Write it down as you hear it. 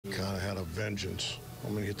had a vengeance. I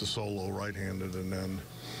mean, he hit the solo right-handed, and then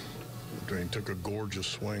he took a gorgeous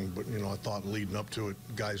swing. But, you know, I thought leading up to it,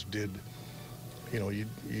 guys did, you know,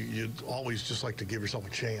 you'd always just like to give yourself a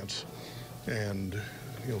chance. And,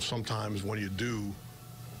 you know, sometimes when you do,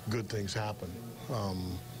 good things happen.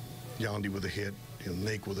 Yandy with a hit, you know,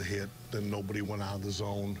 Nate with a hit, then nobody went out of the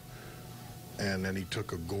zone, and then he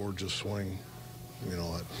took a gorgeous swing. You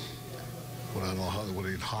know, but I don't know what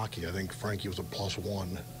in hockey, I think Frankie was a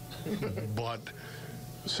 +1, but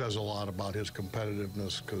says a lot about his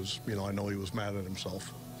competitiveness because, you know, I know he was mad at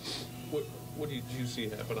himself. What did you see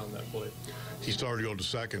happen on that play? He started to go to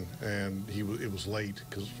second, and it was late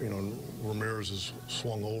because, you know, Ramirez has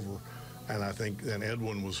swung over, and I think then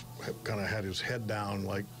Edwin was kind of had his head down,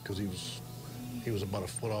 like, because he was about a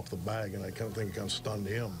foot off the bag, and I kind of think it kind of stunned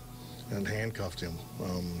him and handcuffed him.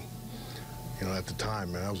 You know, at the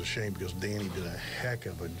time, man, that was a shame because Danny did a heck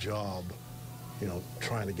of a job, you know,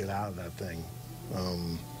 trying to get out of that thing.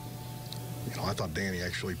 You know, I thought Danny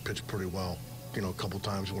actually pitched pretty well. You know, a couple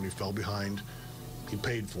times when he fell behind, he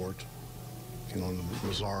paid for it. You know, and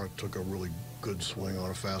Mazzara took a really good swing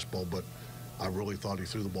on a fastball, but I really thought he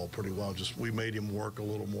threw the ball pretty well. Just we made him work a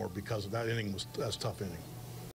little more because of that inning that's a tough inning.